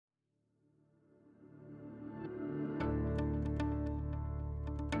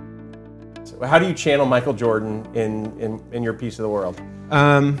happens? How do you channel Michael Jordan in your piece of the world?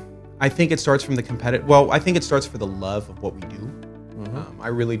 I think it starts from the competitive. Well, I think it starts for the love of what we do. I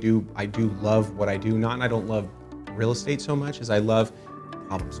really do. I do love what I do. I don't love real estate so much as I love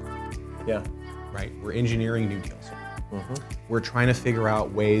problem solving. Yeah. Right. We're engineering new deals. We're trying to figure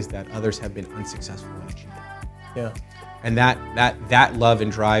out ways that others have been unsuccessful in achieving. Yeah. And that love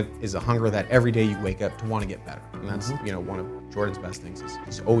and drive is a hunger that every day you wake up to want to get better. And that's one of Jordan's best things is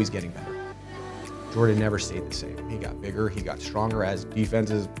he's always getting better. Jordan never stayed the same. He got bigger, he got stronger as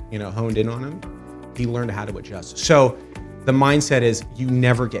defenses, honed in on him. He learned how to adjust. So the mindset is you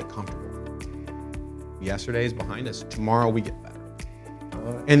never get comfortable. Yesterday is behind us. Tomorrow we get better.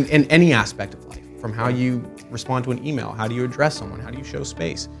 And in any aspect of life, from how you respond to an email, how do you address someone, how do you show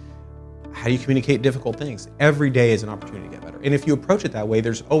space, how do you communicate difficult things? Every day is an opportunity to get better. And if you approach it that way,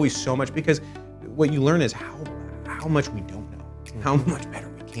 there's always so much, because what you learn is how much we don't know, how much better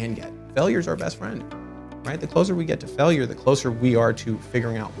we can get. Failure is our best friend, right? The closer we get to failure, the closer we are to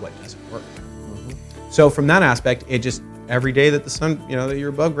figuring out what doesn't work. So from that aspect, it just, every day that the sun, that you're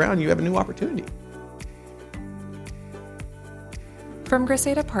above ground, you have a new opportunity. From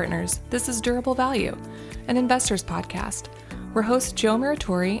Griseda Partners, this is Durable Value, an investors podcast, where hosts Joe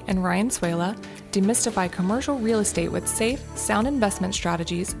Muratori and Ryan Suela demystify commercial real estate with safe, sound investment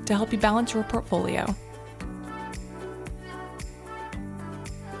strategies to help you balance your portfolio.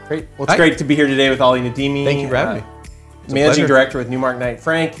 Great. Well, it's great to be here today with Ollie Nadimi. Thank you for having me. Managing Director with Newmark Knight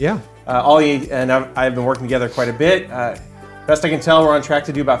Frank. Yeah. Ollie and I've been working together quite a bit. Best I can tell, we're on track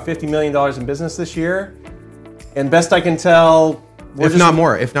to do about $50 million in business this year. And best I can tell, if not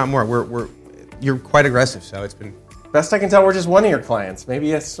more, you're quite aggressive, so it's been. Best I can tell, we're just one of your clients,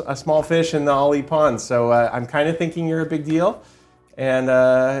 maybe a small fish in the Ollie pond. So I'm kind of thinking you're a big deal. And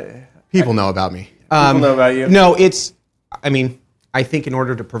people know about me. People know about you. No, I think in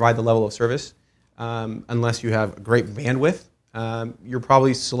order to provide the level of service, unless you have great bandwidth, you're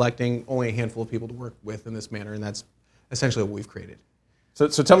probably selecting only a handful of people to work with in this manner, and that's essentially what we've created. So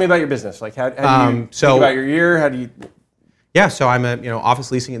tell me about your business. Like, how do you think about your year? How do you? Yeah, so I'm a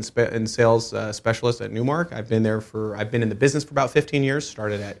office leasing and sales specialist at Newmark. I've been in the business for about 15 years.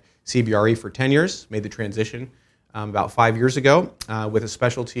 Started at CBRE for 10 years. Made the transition about 5 years ago with a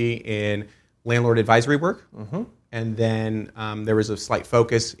specialty in landlord advisory work. And then there was a slight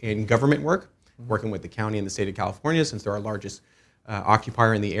focus in government work, working with the county and the state of California, since they're our largest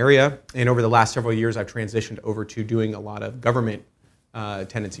occupier in the area. And over the last several years, I've transitioned over to doing a lot of government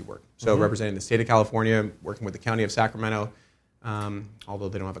tenancy work. So representing the state of California, working with the county of Sacramento. Although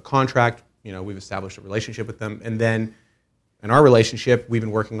they don't have a contract, we've established a relationship with them. And then in our relationship, we've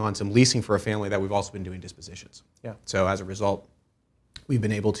been working on some leasing for a family that we've also been doing dispositions. Yeah. So as a result, we've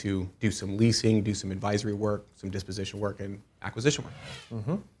been able to do some leasing, do some advisory work, some disposition work, and acquisition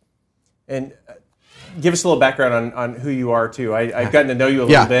work. And give us a little background on who you are, too. I've gotten to know you a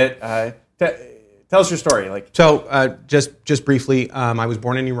little bit. Tell us your story. So just briefly, I was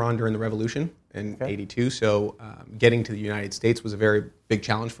born in Iran during the revolution in '82. So getting to the United States was a very big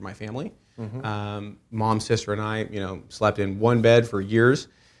challenge for my family. Mom, sister, and I, slept in one bed for years.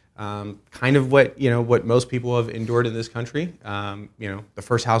 Kind of what most people have endured in this country. The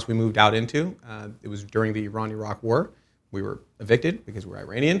first house we moved out into, it was during the Iran-Iraq War. We were evicted because we're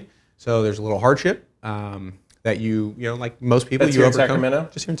Iranian. So there's a little hardship. That like most people, That's you here in overcome. Sacramento?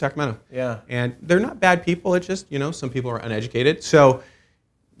 Just here in Sacramento. Yeah. And they're not bad people. It's just, some people are uneducated. So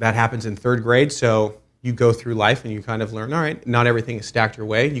that happens in third grade. So you go through life and you kind of learn, all right, not everything is stacked your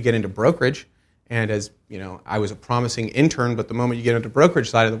way. You get into brokerage. And as, I was a promising intern, but the moment you get into brokerage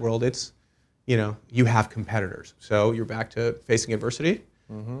side of the world, it's, you have competitors. So you're back to facing adversity.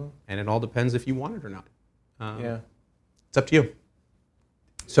 And it all depends if you want it or not. It's up to you.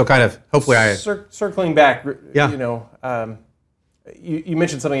 So kind of, hopefully circling back, you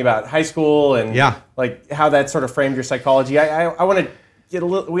mentioned something about high school and like how that sort of framed your psychology. I want to get a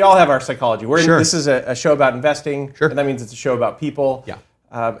little, we all have our psychology. This is a show about investing, and that means it's a show about people.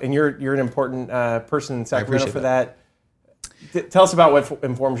 And you're an important person in Sacramento for that. Tell us about what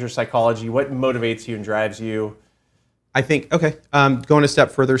informs your psychology, what motivates you and drives you. I think, going a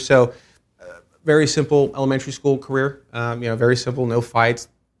step further, so very simple elementary school career, very simple, no fights,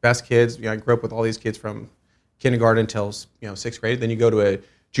 best kids. I grew up with all these kids from kindergarten until sixth grade. Then you go to a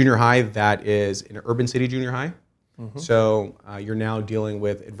junior high that is an urban city junior high. So you're now dealing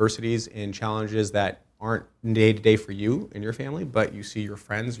with adversities and challenges that aren't day to day for you and your family, but you see your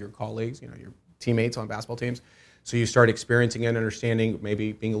friends, your colleagues, your teammates on basketball teams. So you start experiencing and understanding,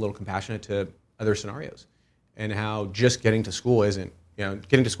 maybe being a little compassionate to other scenarios, and how just getting to school isn't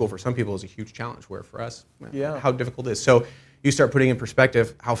getting to school for some people is a huge challenge, where for us, how difficult it is. So you start putting in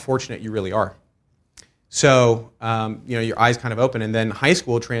perspective how fortunate you really are. So, your eyes kind of open. And then high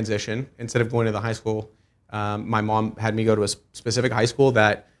school transition, instead of going to the high school, my mom had me go to a specific high school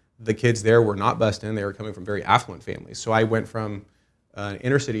that the kids there were not bused in. They were coming from very affluent families. So I went from an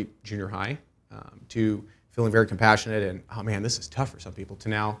inner city junior high to feeling very compassionate and, oh man, this is tough for some people, to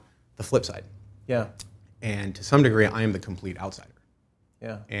now the flip side. Yeah. And to some degree, I am the complete outsider.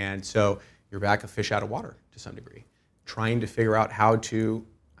 Yeah. And so you're back a fish out of water to some degree, trying to figure out how to,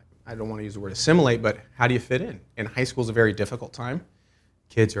 I don't want to use the word assimilate, but how do you fit in? And high school is a very difficult time.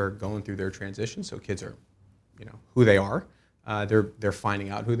 Kids are going through their transition, so kids are, who they are. They're finding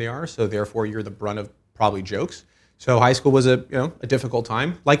out who they are, so therefore you're the brunt of probably jokes. So high school was a difficult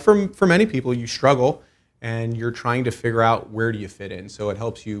time. Like for many people, you struggle and you're trying to figure out where do you fit in. So it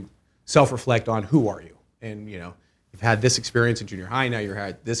helps you self-reflect on who are you. And you've had this experience in junior high, now you've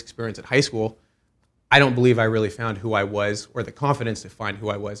had this experience at high school. I don't believe I really found who I was or the confidence to find who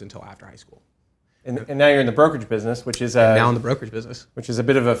I was until after high school. And now you're in the brokerage business, which is now in the brokerage business, which is a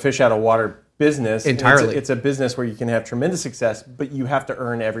bit of a fish out of water business. Entirely, it's a business where you can have tremendous success, but you have to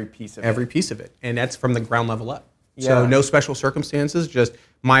earn every piece of it. Every piece of it, and that's from the ground level up. Yeah. So no special circumstances. Just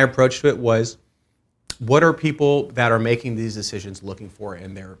my approach to it was, what are people that are making these decisions looking for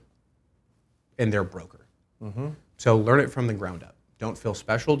in their broker? Mm-hmm. So learn it from the ground up. Don't feel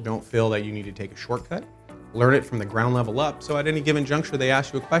special. Don't feel that you need to take a shortcut. Learn it from the ground level up. So at any given juncture, they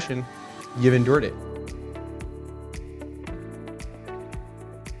ask you a question, you've endured it.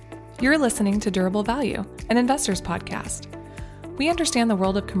 You're listening to Durable Value, an investor's podcast. We understand the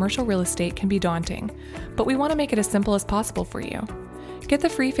world of commercial real estate can be daunting, but we want to make it as simple as possible for you. Get the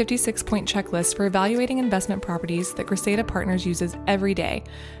free 56-point checklist for evaluating investment properties that Griseda Partners uses every day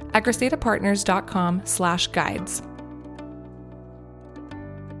at grisedapartners.com/guides.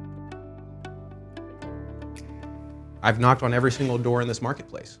 I've knocked on every single door in this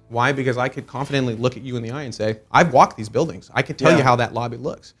marketplace. Why? Because I could confidently look at you in the eye and say, I've walked these buildings. I can tell you how that lobby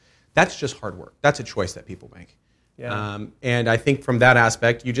looks. That's just hard work. That's a choice that people make. Yeah. And I think from that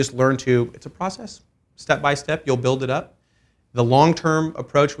aspect, you just learn it's a process. Step by step, you'll build it up. The long-term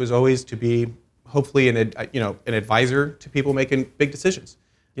approach was always to be, hopefully, an advisor to people making big decisions.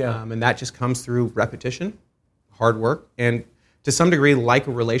 Yeah. And that just comes through repetition, hard work, and to some degree, like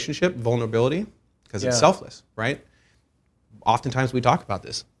a relationship, vulnerability, because it's selfless, right? Oftentimes we talk about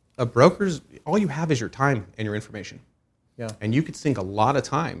this. Brokers, all you have is your time and your information. Yeah. And you could sink a lot of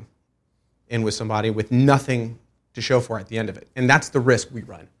time in with somebody with nothing to show for it at the end of it. And that's the risk we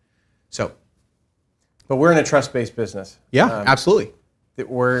run. So, but we're in a trust-based business. Yeah, absolutely.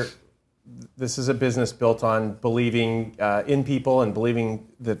 This is a business built on believing in people and believing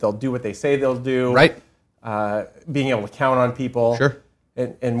that they'll do what they say they'll do. Right. Being able to count on people. Sure.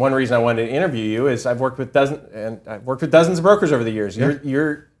 And one reason I wanted to interview you is I've worked with dozens of brokers over the years. Yeah.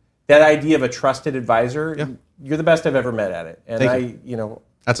 You're that idea of a trusted advisor. Yeah. You're the best I've ever met at it. And Thank you.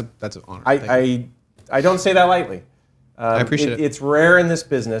 That's an honor. I don't say that lightly. I appreciate it. It's rare in this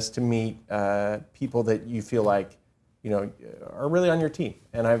business to meet people that you feel like are really on your team,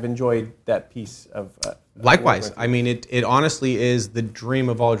 and I've enjoyed that piece of. Likewise, I mean, it honestly is the dream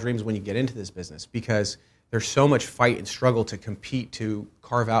of all dreams when you get into this business, because there's so much fight and struggle to compete to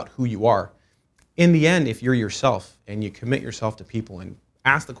carve out who you are. In the end, if you're yourself and you commit yourself to people and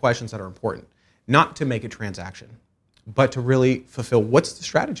ask the questions that are important, not to make a transaction, but to really fulfill what's the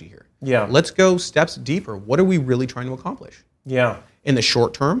strategy here. Yeah. Let's go steps deeper. What are we really trying to accomplish? Yeah. In the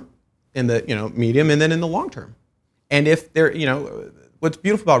short term, in the medium, and then in the long term. And if there, what's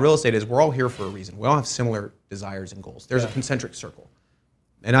beautiful about real estate is we're all here for a reason. We all have similar desires and goals. There's a concentric circle.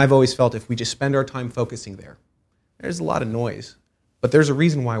 And I've always felt if we just spend our time focusing there's a lot of noise, but there's a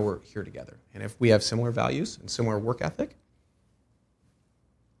reason why we're here together. And if we have similar values and similar work ethic,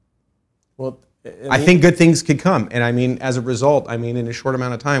 well, I think good things could come. And I mean, as a result, in a short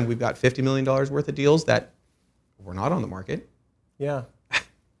amount of time, we've got $50 million worth of deals that were not on the market. Yeah.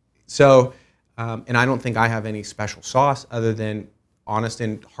 So, and I don't think I have any special sauce other than honest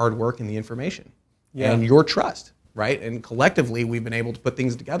and hard work and the information and your trust, right? And collectively, we've been able to put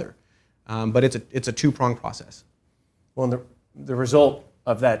things together. But it's a two-pronged process. Well, the result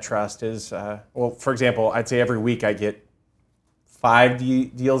of that trust is, for example, I'd say every week I get 5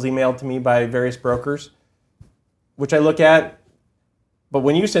 deals emailed to me by various brokers, which I look at. But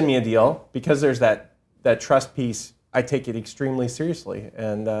when you send me a deal, because there's that trust piece, I take it extremely seriously.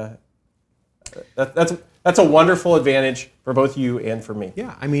 And that's a wonderful advantage for both you and for me.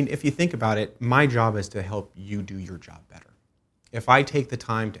 Yeah, if you think about it, my job is to help you do your job better. If I take the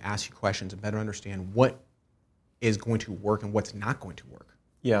time to ask you questions and better understand what is going to work and what's not going to work.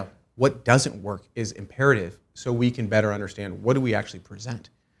 Yeah. What doesn't work is imperative so we can better understand what do we actually present.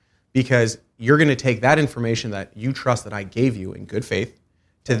 Because you're going to take that information that you trust that I gave you in good faith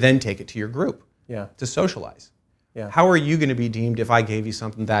to then take it to your group to socialize. Yeah. How are you going to be deemed if I gave you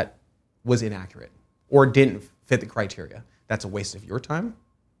something that was inaccurate or didn't fit the criteria? That's a waste of your time.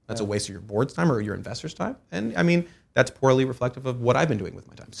 That's a waste of your board's time or your investor's time. And I mean, that's poorly reflective of what I've been doing with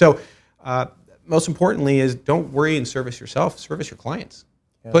my time. So most importantly is don't worry and service yourself, service your clients.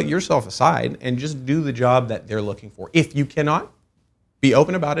 Yeah. Put yourself aside and just do the job that they're looking for. If you cannot, be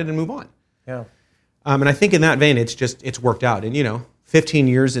open about it and move on. Yeah. And I think in that vein, it's worked out. And 15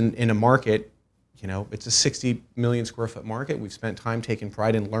 years in a market, it's a 60 million square foot market. We've spent time taking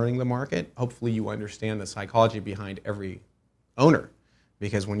pride in learning the market. Hopefully you understand the psychology behind every owner.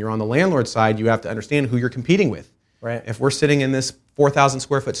 Because when you're on the landlord side, you have to understand who you're competing with. Right. If we're sitting in this 4,000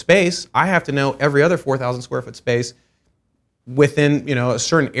 square foot space, I have to know every other 4,000 square foot space within a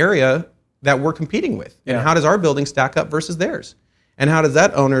certain area that we're competing with. And how does our building stack up versus theirs? And how does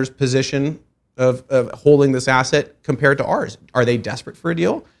that owner's position of holding this asset compared to ours? Are they desperate for a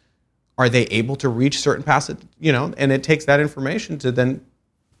deal? Are they able to reach certain passage? And it takes that information to then,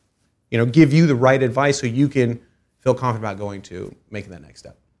 give you the right advice so you can feel confident about going to making that next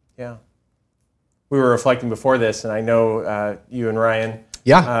step. Yeah. We were reflecting before this, and I know you and Ryan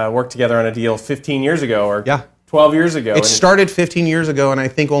worked together on a deal 15 years ago or 12 years ago. It started 15 years ago, and I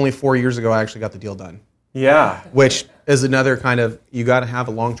think only 4 years ago I actually got the deal done. Yeah. Which is another kind of, you got to have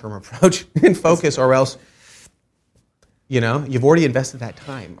a long-term approach and focus, or else, you've already invested that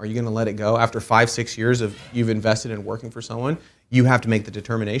time. Are you going to let it go? After 5-6 years of you've invested in working for someone, you have to make the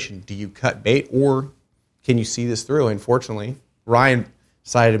determination. Do you cut bait, or can you see this through? And fortunately, Ryan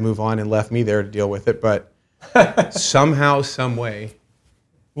decided to move on and left me there to deal with it, but somehow, some way.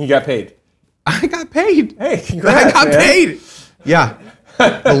 You got paid. I got paid. Hey, congrats, I got paid. Yeah.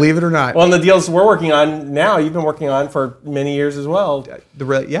 Believe it or not. Well, and the deals we're working on now, you've been working on for many years as well.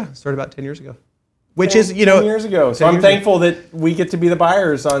 Started about 10 years ago. Which 10 years ago. So I'm thankful that we get to be the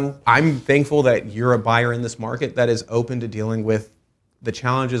buyers on. I'm thankful that you're a buyer in this market that is open to dealing with the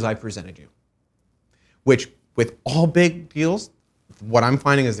challenges I presented you. Which, with all big deals, what I'm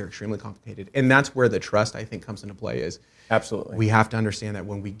finding is they're extremely complicated. And that's where the trust, I think, comes into play is absolutely. We have to understand that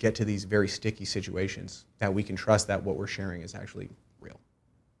when we get to these very sticky situations, that we can trust that what we're sharing is actually real.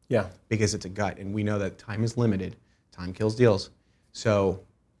 Yeah. Because it's a gut, and we know that time is limited. Time kills deals. So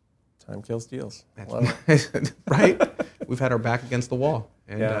time kills deals. Right? We've had our back against the wall.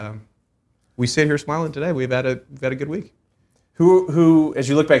 And we sit here smiling today. We've had a good week. Who, as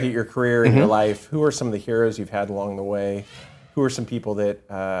you look back at your career and your life, who are some of the heroes you've had along the way? Who are some people that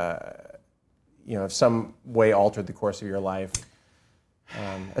have some way altered the course of your life,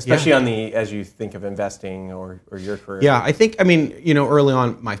 especially on as you think of investing or your career? Yeah, I think early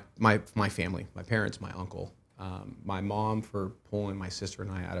on my family, my parents, my uncle, my mom for pulling my sister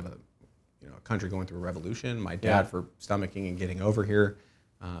and I out of a country going through a revolution, my dad for stomaching and getting over here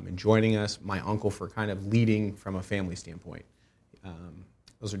and joining us, my uncle for kind of leading from a family standpoint.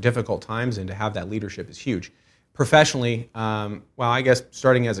 Those are difficult times, and to have that leadership is huge. Professionally, I guess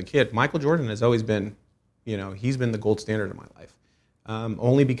starting as a kid, Michael Jordan has always been, he's been the gold standard in my life.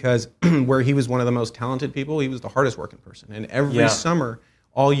 Only because where he was one of the most talented people, he was the hardest working person. And every summer,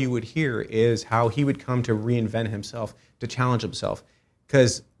 all you would hear is how he would come to reinvent himself, to challenge himself.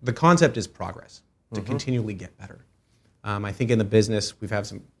 Because the concept is progress, to continually get better. I think in the business, we've had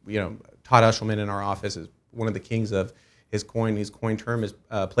some, Todd Ushelman in our office is one of the kings of his coin term is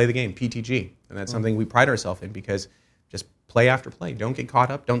play the game, PTG. And that's something we pride ourselves in, because just play after play. Don't get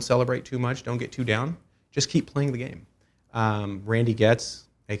caught up. Don't celebrate too much. Don't get too down. Just keep playing the game. Randy Getz,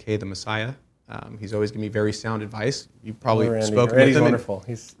 a.k.a. the Messiah, he's always given me very sound advice. You've probably spoken with him. He's wonderful.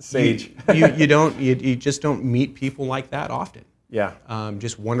 He's sage. You just don't meet people like that often. Yeah.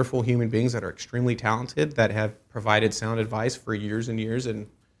 Just wonderful human beings that are extremely talented, that have provided sound advice for years and years, and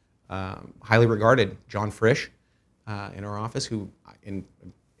highly regarded. John Frisch in our office, who in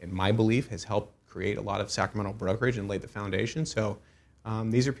my belief has helped create a lot of Sacramento brokerage and laid the foundation. So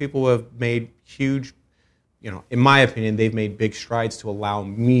these are people who have made huge, in my opinion, they've made big strides to allow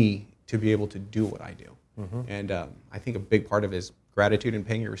me to be able to do what I do. And I think a big part of it is gratitude and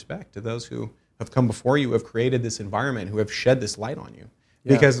paying your respect to those who have come before you, who have created this environment, who have shed this light on you.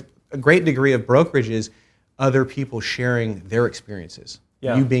 Yeah. Because a great degree of brokerage is other people sharing their experiences.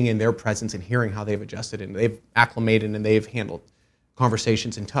 Yeah. You being in their presence and hearing how they've adjusted and they've acclimated and they've handled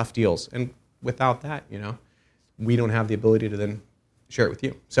conversations and tough deals. And without that, we don't have the ability to then share it with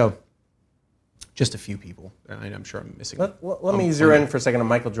you. So Just a few people. I'm sure I'm missing. Let me zero in for a second on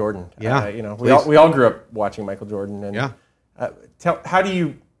Michael Jordan. Yeah, we all grew up watching Michael Jordan. And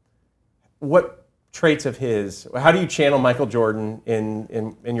what traits of his? How do you channel Michael Jordan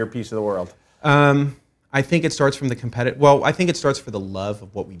in your piece of the world? I think it starts from the competitive. Well, I think it starts for the love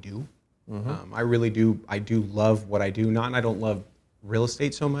of what we do. Mm-hmm. I really do. I do love what I do. I don't love real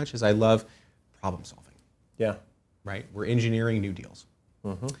estate so much as I love problem solving. Yeah. Right. We're engineering new deals.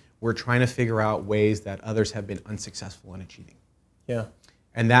 Mm-hmm. We're trying to figure out ways that others have been unsuccessful in achieving. Yeah.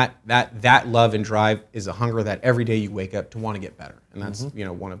 And that love and drive is a hunger that every day you wake up to want to get better. And that's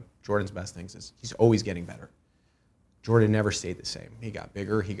one of Jordan's best things is he's always getting better. Jordan never stayed the same. He got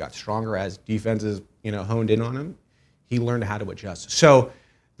bigger. He got stronger as defenses honed in on him. He learned how to adjust. So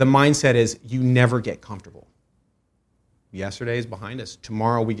the mindset is you never get comfortable. Yesterday is behind us.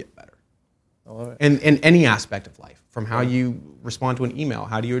 Tomorrow we get better. I love it. And in any aspect of life, from how you respond to an email,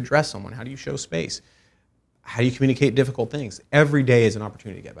 how do you address someone, how do you show space, how do you communicate difficult things? Every day is an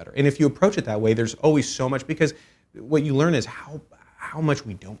opportunity to get better. And if you approach it that way, there's always so much, because what you learn is how much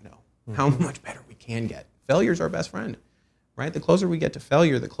we don't know, how much better we can get. Failure is our best friend, right? The closer we get to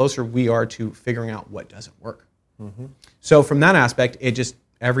failure, the closer we are to figuring out what doesn't work. Mm-hmm. So from that aspect, it just,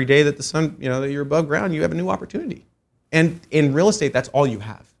 every day that the sun, that you're above ground, you have a new opportunity. And in real estate, that's all you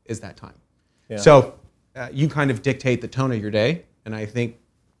have is that time. Yeah. So you kind of dictate the tone of your day, and I think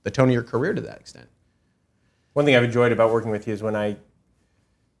the tone of your career to that extent. One thing I've enjoyed about working with you is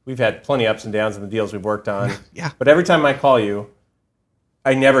we've had plenty of ups and downs in the deals we've worked on. Yeah. But every time I call you,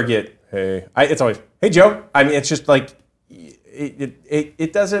 I never get, hey. It's always, hey, Joe. I mean, it's just like,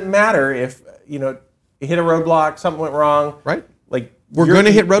 it doesn't matter if, you hit a roadblock, something went wrong. Right. Like, we're going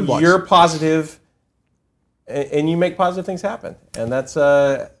to hit roadblocks. You're positive, and you make positive things happen. And that's,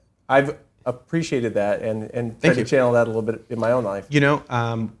 I've appreciated that and tried to channel that a little bit in my own life.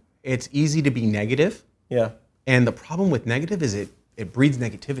 It's easy to be negative. Yeah. And the problem with negative is it breeds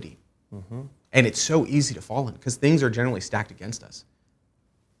negativity. Mm-hmm. And it's so easy to fall in because things are generally stacked against us.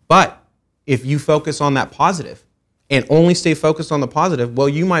 But if you focus on that positive and only stay focused on the positive, well,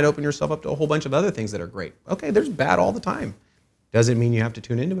 you might open yourself up to a whole bunch of other things that are great. Okay, there's bad all the time. Doesn't mean you have to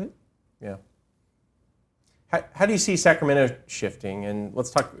tune into it. Yeah. How do you see Sacramento shifting? And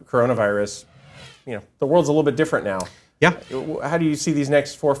let's talk coronavirus. The world's a little bit different now. Yeah. How do you see these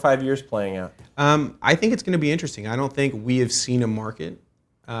next 4 or 5 years playing out? I think it's going to be interesting. I don't think we have seen a market.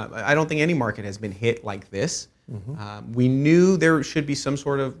 I don't think any market has been hit like this. Mm-hmm. We knew there should be some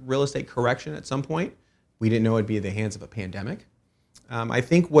sort of real estate correction at some point. We didn't know it'd be at the hands of a pandemic. I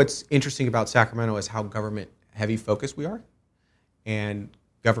think what's interesting about Sacramento is how government heavy focused we are. And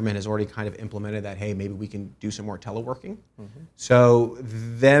government has already kind of implemented that, hey, maybe we can do some more teleworking. Mm-hmm. So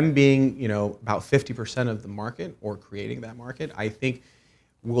them being, about 50% of the market or creating that market, I think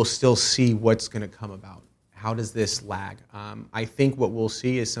we'll still see what's going to come about. How does this lag? I think what we'll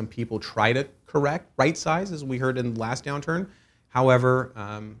see is some people try to correct, right size, as we heard in the last downturn. However,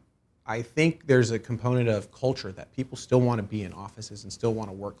 I think there's a component of culture that people still want to be in offices and still want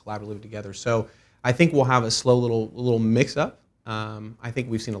to work collaboratively together. So I think we'll have a slow little mix-up. I think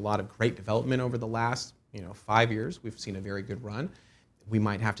we've seen a lot of great development over the last 5 years. We've seen a very good run. We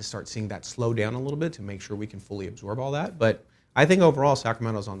might have to start seeing that slow down a little bit to make sure we can fully absorb all that. But I think overall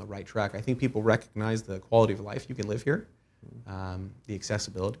Sacramento's on the right track. I think people recognize the quality of life you can live here, the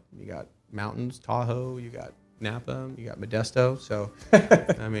accessibility. You got mountains, Tahoe, you got Napa, you got Modesto. So,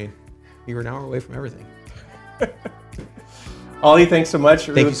 I mean, you're an hour away from everything. Ollie, thanks so much.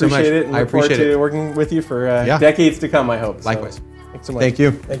 Thank you so much. It. And I appreciate it. Look forward to working with you for decades to come, I hope. Likewise. So, thanks so much. Thank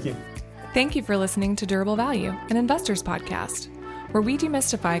you. Thank you. Thank you for listening to Durable Value, an investor's podcast, where we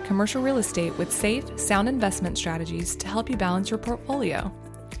demystify commercial real estate with safe, sound investment strategies to help you balance your portfolio.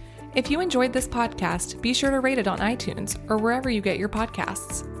 If you enjoyed this podcast, be sure to rate it on iTunes or wherever you get your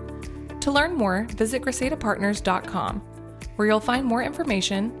podcasts. To learn more, visit GresetaPartners.com, where you'll find more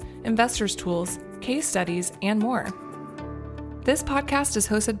information, investors' tools, case studies, and more. This podcast is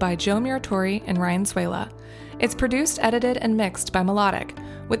hosted by Joe Muratori and Ryan Suela. It's produced, edited, and mixed by Melodic,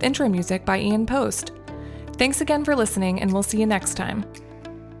 with intro music by Ian Post. Thanks again for listening, and we'll see you next time.